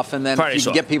Friday's off, and then Friday's if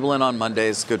you can get people in on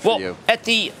Mondays, good for you.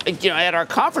 At our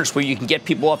conference where you can get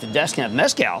people off the desk and have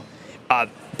mezcal,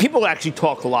 people actually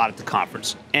talk a lot at the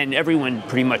conference, and everyone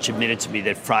pretty much admitted to me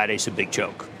that Friday's a big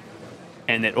joke,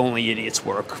 and that only idiots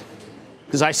work.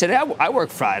 Because I said, I work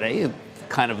Friday. The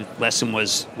kind of lesson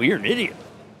was, well, you're an idiot.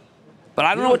 But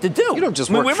I don't know what to do. You don't just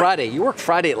work Friday. You work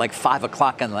Friday at like 5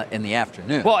 o'clock in the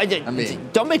afternoon. Well,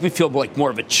 don't make me feel like more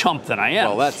of a chump than I am.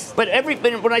 Well, that's. But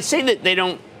when I say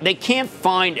that they can't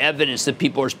find evidence that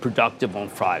people are as productive on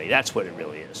Friday. That's what it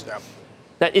really is. Yeah.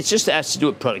 That it just has to do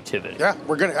with productivity. Yeah,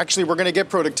 we're gonna get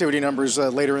productivity numbers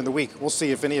later in the week. We'll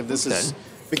see if any of this is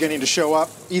beginning to show up,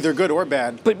 either good or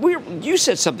bad. But you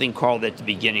said something, Carl, at the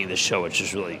beginning of the show, which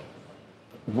is really,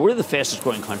 we're the fastest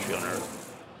growing country on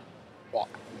earth. Well,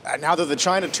 now that the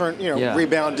China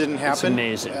rebound didn't happen, it's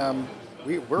amazing.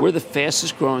 We're the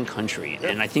fastest growing country,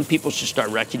 and I think people should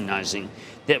start recognizing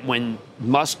that when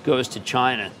Musk goes to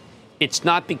China, it's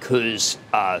not because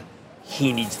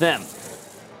he needs them.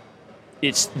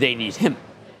 They need him.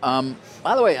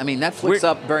 By the way, Netflix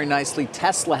up very nicely.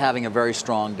 Tesla having a very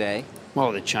strong day.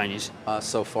 Well, the Chinese.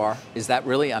 So far. Is that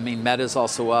really? Meta's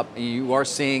also up. You are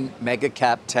seeing mega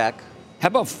cap tech. How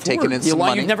about Ford? Taking in some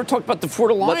money. You've never talked about the Ford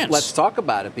Alliance. Let's talk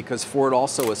about it, because Ford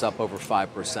also is up over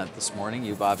 5% this morning.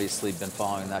 You've obviously been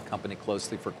following that company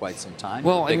closely for quite some time.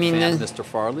 Well, Mr.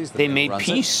 Farley's. They made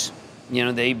peace.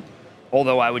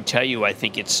 Although I would tell you, I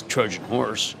think it's Trojan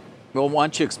horse. Well, why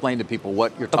don't you explain to people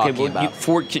what you're talking about?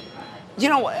 Ford.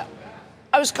 I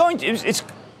was going to. It's.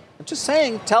 I'm just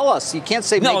saying. Tell us. You can't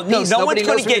say no. Make peace. No Nobody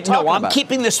one's going to get. No, I'm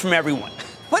keeping this from everyone.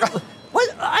 What?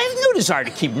 I have no desire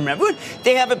to keep from everyone.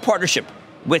 They have a partnership.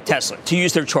 with Tesla to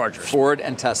use their chargers. Ford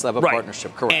and Tesla have a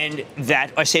partnership, correct? And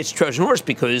that I say it's a Trojan horse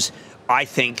because I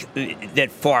think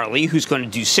that Farley, who's going to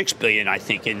do $6 billion, I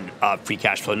think, in free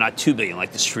cash flow, not $2 billion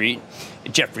like the street.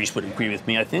 Jeffries would agree with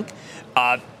me, I think.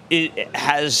 It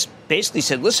has basically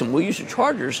said, "Listen, we'll use your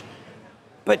chargers,"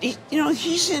 but he's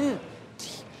in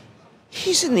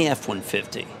the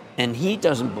F-150, and he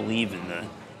doesn't believe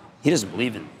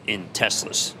in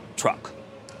Tesla's truck.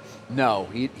 No,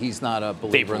 he's not a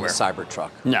believer in the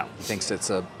Cybertruck. No, he thinks it's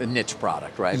a niche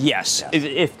product, right? Yes.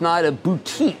 If not a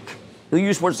boutique. He'll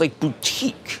use words like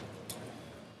boutique.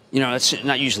 That's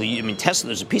not usually. I mean, Tesla.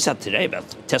 There's a piece out today about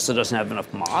Tesla doesn't have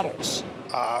enough models.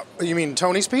 You mean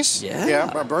Tony's piece? Yeah.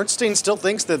 Yeah. Bernstein still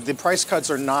thinks that the price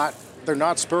cuts are not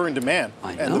spurring demand,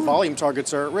 and the volume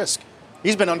targets are at risk.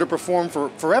 He's been underperformed for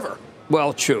forever.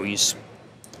 Well, true.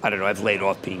 I don't know. I've laid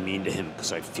off being mean to him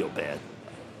because I feel bad.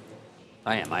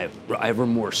 I am. I have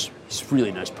remorse. He's a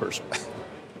really nice person.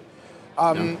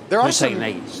 There are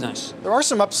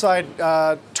some upside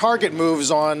target moves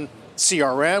on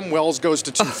CRM. Wells goes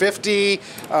to 250.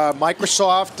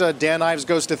 Microsoft, Dan Ives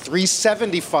goes to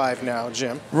 375 now,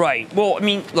 Jim. Right. Well, I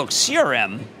mean, look,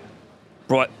 CRM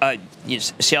brought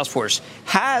Salesforce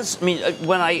has. I mean,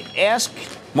 when I asked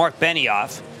Mark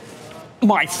Benioff,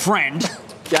 my friend.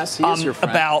 Yes, he is your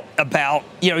friend. About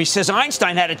he says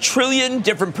Einstein had 1 trillion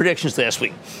different predictions last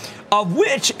week, of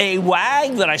which a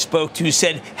wag that I spoke to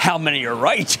said, "How many are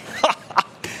right?"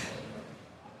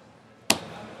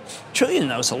 Trillion,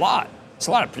 though, is a lot. It's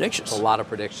a lot of predictions. It's a lot of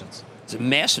predictions. It's a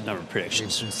massive number of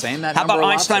predictions. You've been saying that. How number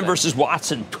about Einstein today. versus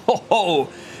Watson? Oh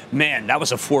man, that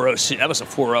was a 4-0. That was a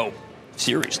 4-0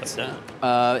 series like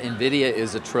that. Nvidia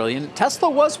is $1 trillion. Tesla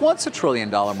was once $1 trillion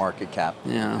market cap.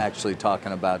 Yeah. Actually,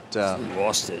 talking about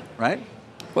lost it. Right.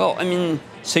 Well, I mean,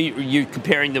 so you're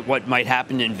comparing what might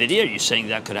happen to Nvidia? Are you saying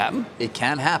that could happen? It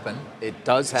can happen. It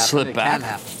does happen. Slip it back. can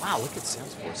happen. Wow, look at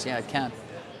Salesforce. Yeah, it can.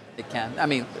 It can. I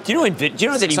mean, do you know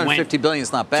that he went? $650 billion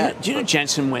is not bad. Do you know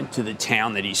Jensen went to the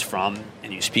town that he's from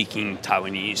and he was speaking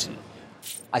Taiwanese? And,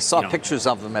 I saw pictures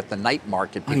of him at the night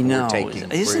market people were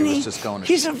taking. Isn't he?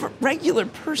 He's a regular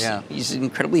person. Yeah. He's an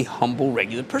incredibly humble,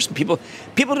 regular person. People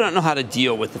don't know how to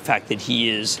deal with the fact that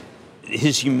his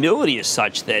humility is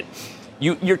such that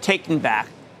you're taken back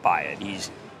by it.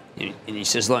 And he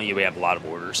says, "Look, we have a lot of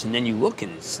orders," and then you look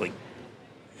and it's like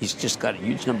he's just got a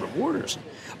huge number of orders.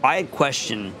 I had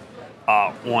questioned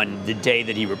on the day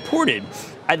that he reported,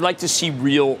 I'd like to see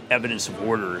real evidence of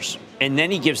orders. And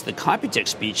then he gives the Computex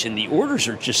speech, and the orders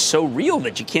are just so real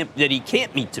that he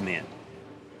can't meet demand.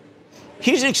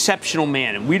 He's an exceptional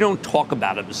man, and we don't talk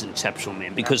about him as an exceptional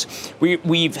man because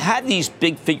we've had these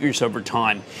big figures over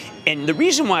time. And the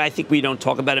reason why I think we don't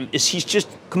talk about him is he's just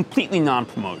completely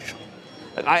non-promotional.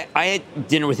 I had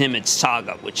dinner with him at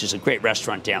Saga, which is a great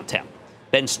restaurant downtown.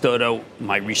 Ben Stoto,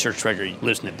 my research director, he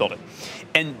lives in the building.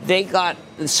 And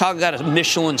Saga got a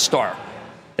Michelin star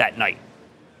that night.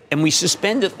 And we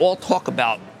suspended all talk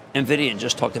about NVIDIA and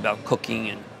just talked about cooking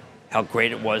and how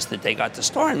great it was that they got the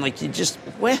star. And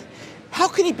how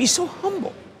can he be so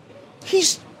humble?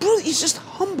 He's just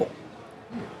humble.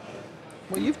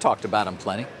 Well, you've talked about him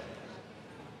plenty.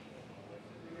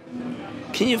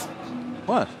 Can you?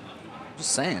 What?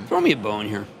 Just saying. Throw me a bone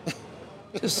here.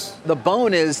 The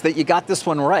bone is that you got this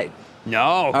one right.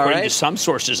 No, according to some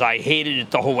sources, I hated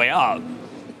it the whole way out.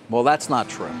 Well, that's not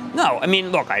true. No, I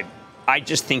mean, look, I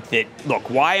just think that,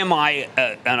 why am I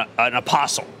an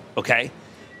apostle, okay?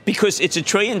 Because it's $1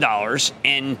 trillion,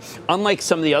 and unlike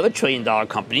some of the other $1 trillion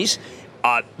companies,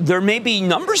 there may be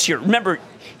numbers here. Remember,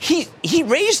 he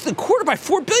raised the quarter by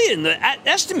 $4 billion, the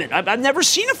estimate. I've never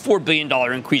seen a $4 billion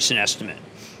increase in estimate.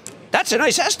 That's a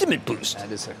nice estimate boost.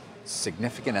 That is a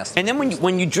significant estimate. And then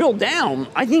when you drill down,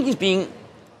 I think he's being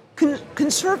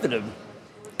conservative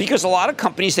because a lot of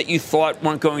companies that you thought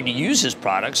weren't going to use his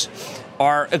products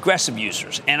are aggressive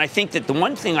users. And I think that the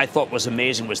one thing I thought was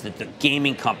amazing was that the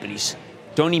gaming companies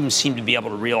don't even seem to be able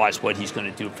to realize what he's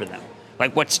going to do for them.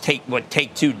 Like what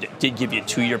Take-Two did give you a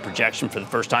 2-year projection for the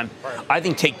first time. I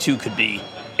think Take-Two could be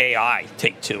AI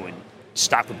Take-Two, and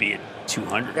stock would be at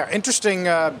 200. Yeah, interesting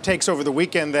takes over the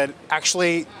weekend that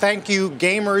actually thank you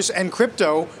gamers and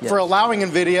crypto for allowing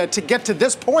Nvidia to get to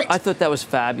this point. I thought that was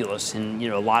fabulous, and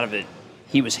a lot of it,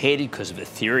 he was hated because of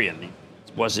Ethereum. It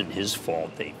wasn't his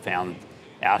fault. They found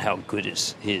out how good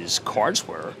his cards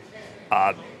were.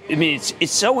 I mean,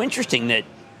 it's so interesting that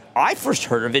I first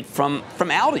heard of it from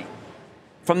Audi,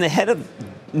 from the head of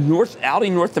Audi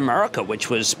North America, which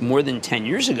was more than 10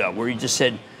 years ago, where he just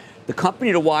said, the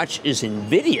company to watch is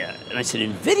Nvidia. And I said,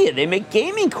 Nvidia, they make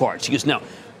gaming cards. He goes, no,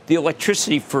 the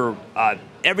electricity for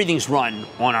everything's run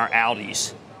on our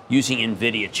Audis using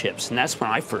Nvidia chips, and that's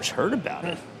when I first heard about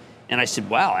it. And I said,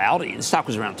 "Wow, Audi." The stock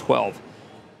was around 12,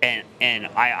 and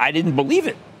I didn't believe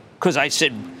it because I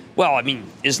said, "Well, I mean,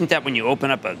 isn't that when you open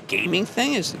up a gaming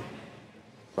thing? Isn't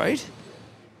right?"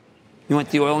 You want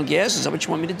the oil and gas? Is that what you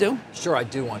want me to do? Sure, I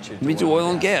do want you to Let me do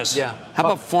oil and gas. Yeah. How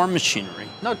about farm machinery?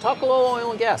 No, talk a little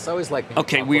oil and gas. I always like when you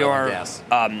Okay, talk we oil are. and gas.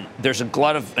 There's a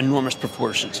glut of enormous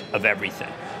proportions of everything,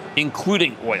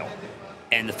 including oil,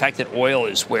 and the fact that oil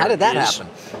is where. How did that it is,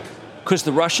 happen? Because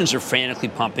the Russians are frantically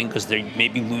pumping because they may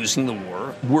be losing the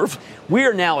war. We're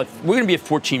going to be at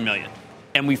 14 million,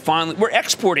 and we're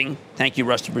exporting. Thank you,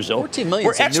 Russ, to Brazil. 14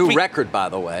 million is a new record, by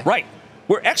the way. Right,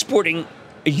 we're exporting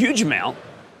a huge amount.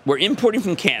 We're importing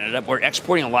from Canada. We're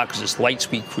exporting a lot because it's light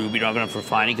sweet crude. We don't have enough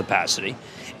refining capacity.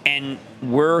 And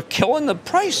we're killing the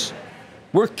price.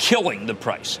 We're killing the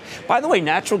price. By the way,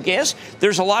 natural gas,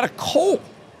 there's a lot of coal.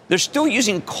 They're still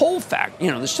using coal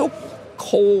there's still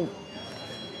coal,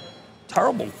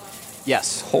 terrible.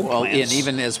 Yes. Coal well, plants. and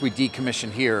even as we decommission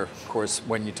here, of course,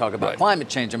 when you talk about climate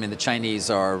change, I mean, the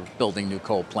Chinese are building new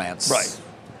coal plants. Right.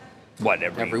 What,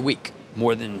 every week?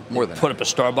 More than put up a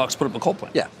Starbucks, put up a coal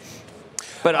plant. Yeah.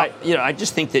 But I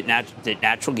just think that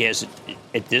natural gas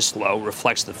at this low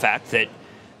reflects the fact that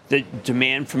the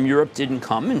demand from Europe didn't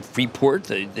come, and Freeport,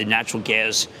 the natural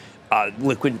gas,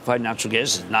 liquefied natural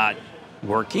gas, is not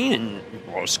working, and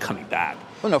it's coming back.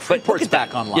 Well, no, Freeport's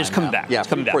back online. It's coming back. Yeah, it's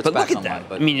coming back. Freeport's But look back at online,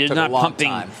 that. I mean, they're not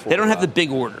pumping. They don't have the big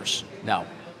orders. No.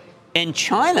 And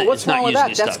China what's is not wrong with using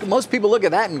that? this stuff. Most people look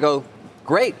at that and go,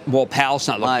 great. Well, Powell's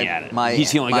not looking at it.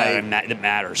 He's the only guy that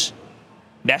matters.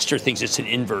 Nestor thinks it's an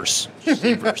inverse. It's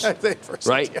inverse.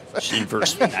 Right? Yeah. It's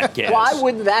inverse that gas. Why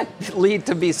would that lead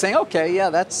to be saying, okay, yeah,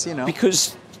 that's,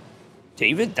 Because,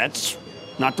 David, that's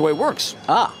not the way it works.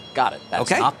 Ah, got it. That's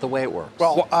okay. not the way it works.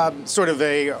 Well, sort of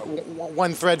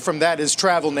one thread from that is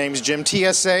travel names, Jim.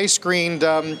 TSA screened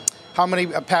how many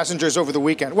passengers over the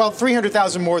weekend? Well,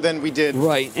 300,000 more than we did.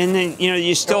 Right. And then,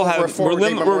 you still have,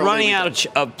 we're running out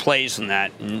of plays on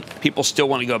that, and people still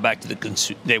want to go back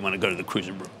to they want to go to the cruise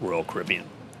in Royal Caribbean.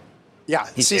 Yeah,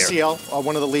 CCL,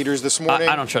 one of the leaders this morning.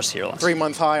 I don't trust the airlines.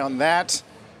 3-month high on that.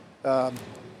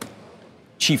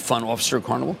 Chief Fund Officer of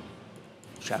Carnival.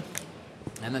 Check.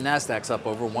 And the Nasdaq's up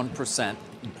over 1%,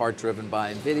 in part driven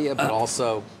by Nvidia, but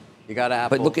also you got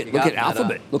Apple. But look at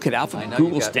Alphabet. Look at Alphabet.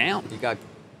 Google's down. You got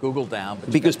Google down.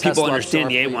 But because people Tesla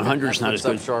understand sharply, the A100 is not as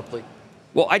good. Sharply.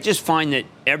 Well, I just find that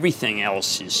everything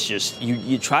else is just,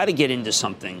 you try to get into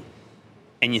something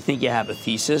and you think you have a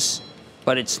thesis,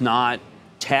 but it's not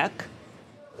tech,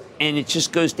 and it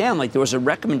just goes down. Like, there was a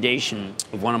recommendation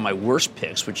of one of my worst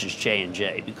picks, which is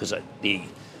J&J, because the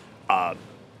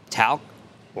talc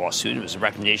lawsuit, it was a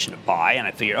recommendation to buy, and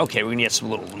I figured, okay, we're going to get some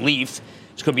little relief.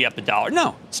 It's going to be up $1.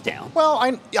 No, it's down. Well,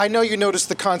 I know you noticed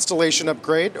the Constellation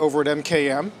upgrade over at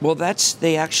MKM. Well,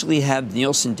 they actually have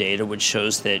Nielsen data, which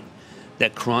shows that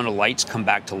Corona lights come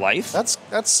back to life. That's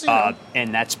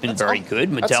and that's been very good.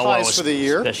 Modelo that's highs for the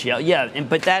year.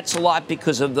 But that's a lot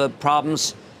because of the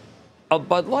problems of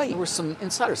Bud Light. There was some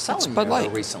insider selling Bud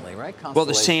Light recently, right? Well,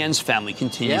 the Sands family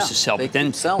continues to sell, but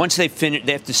then once they finish,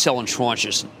 they have to sell in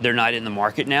tranches. They're not in the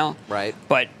market now. Right.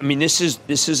 But I mean, this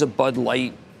is a Bud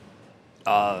Light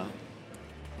share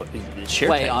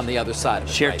play take. On the other side of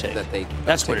it, share right? take. That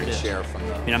that's what it is. Share from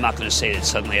the I'm not going to say that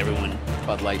suddenly everyone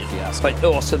Bud Light fiasco. But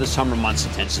also the summer months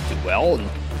it tends to do well, and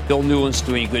Bill Newland's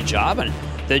doing a good job. And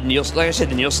the Nielsen, like I said,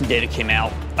 the Nielsen data came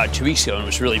out 2 weeks ago and it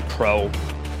was really pro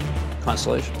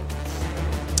Constellation.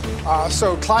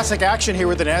 So classic action here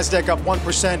with the Nasdaq up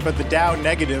 1%, but the Dow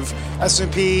negative.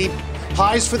 S&P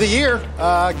highs for the year,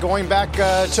 going back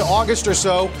to August or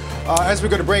so. As we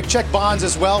go to break, check bonds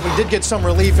as well. We did get some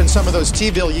relief in some of those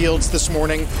T-bill yields this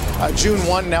morning. June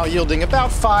 1 now yielding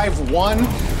about 5.1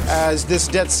 as this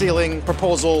debt ceiling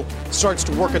proposal starts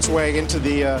to work its way into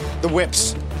the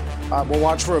whips. We'll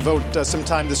watch for a vote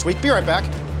sometime this week. Be right back.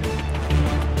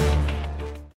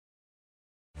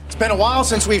 It's been a while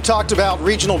since we've talked about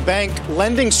regional bank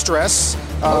lending stress.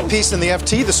 Piece in the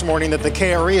FT this morning that the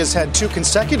KRE has had 2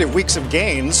 consecutive weeks of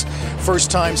gains. First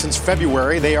time since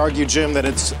February. They argue, Jim, that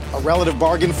it's a relative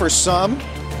bargain for some.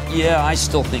 Yeah, I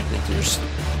still think that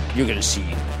you're going to see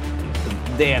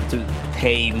they have to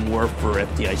pay more for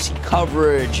FDIC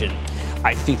coverage, and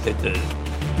I think that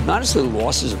not necessarily the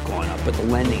losses have gone up, but the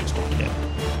lending is going down.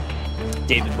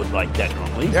 David would like that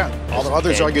normally. Yeah, although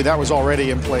others argue that was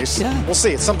already in place. Yeah. We'll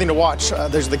see. It's something to watch.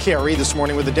 There's the KRE this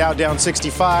morning with the Dow down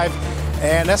 65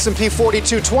 and S&P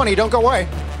 4220. Don't go away.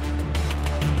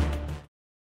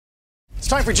 It's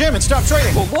time for Jim and Stop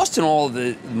Trading. Well, lost in all of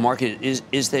the market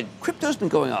is that crypto's been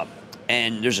going up.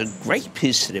 And there's a great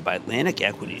piece today by Atlantic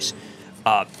Equities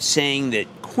saying that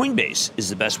Coinbase is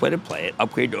the best way to play it,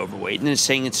 upgrade to overweight, and then it's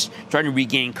saying it's trying to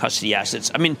regain custody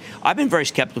assets. I mean, I've been very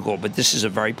skeptical, but this is a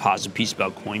very positive piece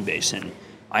about Coinbase, and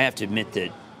I have to admit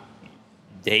that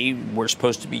they were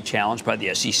supposed to be challenged by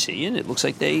the SEC, and it looks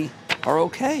like they are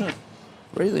okay.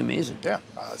 Really amazing. Yeah,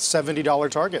 $70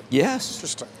 target. Yes.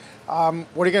 Interesting.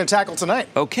 What are you going to tackle tonight?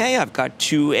 Okay, I've got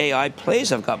 2 AI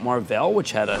plays. I've got Marvell,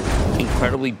 which had an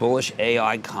incredibly bullish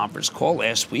AI conference call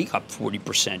last week, up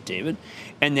 40%, David.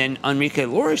 And then Enrique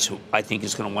Lores, who I think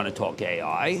is going to want to talk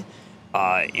AI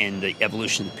and the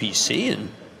evolution of the PC. And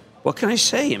what can I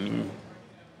say? I mean,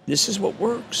 this is what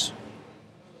works.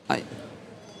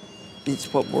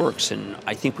 It's what works. And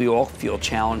I think we all feel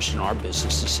challenged in our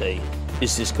business to say,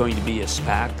 is this going to be a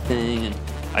SPAC thing? And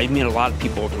I meet a lot of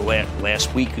people over the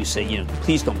last week who say,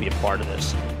 please don't be a part of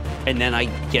this. And then I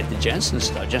get the Jensen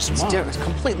stuff. It's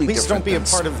completely please different. Please don't be a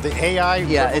part of the AI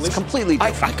revolution. It's completely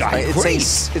different. I agree.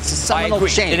 It's a seminal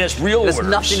change. It has real There's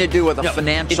orders. nothing to do with a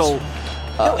financial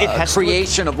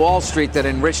creation of Wall Street that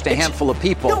enriched a handful of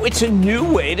people. No, it's a new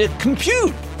way to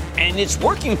compute. And it's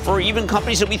working for even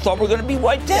companies that we thought were going to be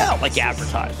wiped out, like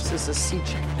advertisers. This is a sea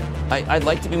change. I'd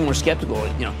like to be more skeptical.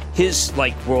 His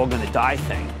we're all going to die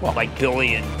thing, like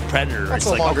Billy and Predator. That's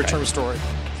a longer-term story.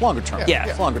 Longer term. Yeah.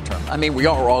 It's longer term. I mean, we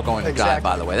are all going to die,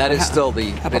 by the way. That is still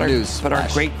the news. But our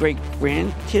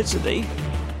great-great-grandkids, are they?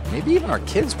 Maybe even our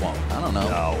kids won't. I don't know.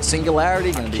 No.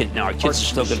 Singularity going to be. No, our kids are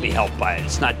still going to be helped by it.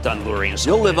 It's not done luring us.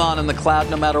 You'll live on in the cloud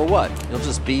no matter what. You'll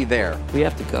just be there. We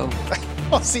have to go.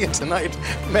 I'll see you tonight.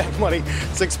 Mad Money,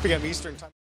 6 p.m. Eastern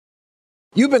Time.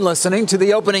 You've been listening to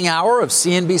the opening hour of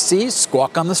CNBC's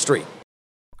Squawk on the Street.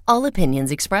 All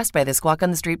opinions expressed by the Squawk on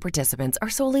the Street participants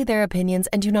are solely their opinions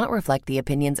and do not reflect the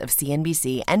opinions of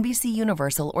CNBC, NBC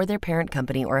Universal, or their parent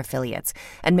company or affiliates,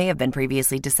 and may have been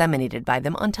previously disseminated by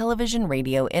them on television,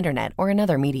 radio, internet, or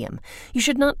another medium. You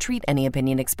should not treat any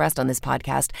opinion expressed on this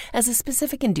podcast as a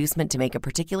specific inducement to make a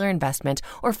particular investment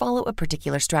or follow a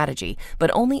particular strategy,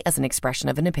 but only as an expression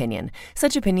of an opinion.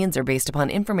 Such opinions are based upon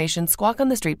information Squawk on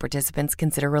the Street participants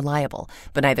consider reliable,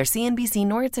 but neither CNBC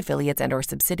nor its affiliates and or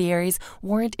subsidiaries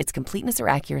warrant its completeness or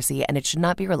accuracy, and it should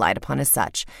not be relied upon as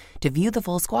such. To view the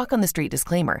full Squawk on the Street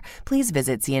disclaimer, please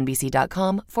visit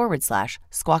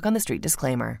cnbc.com/Squawk on the Street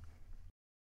disclaimer.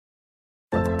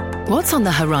 What's on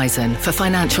the horizon for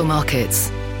financial markets?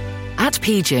 At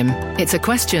PGIM, it's a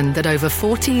question that over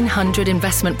 1,400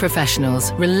 investment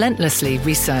professionals relentlessly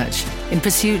research in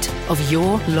pursuit of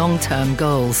your long-term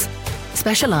goals.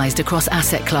 Specialized across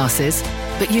asset classes,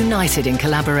 but united in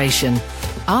collaboration,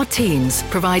 our teams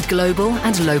provide global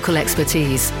and local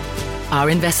expertise. Our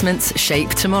investments shape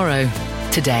tomorrow,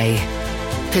 today.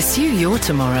 Pursue your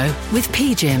tomorrow with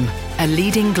PGIM, a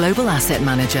leading global asset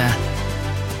manager.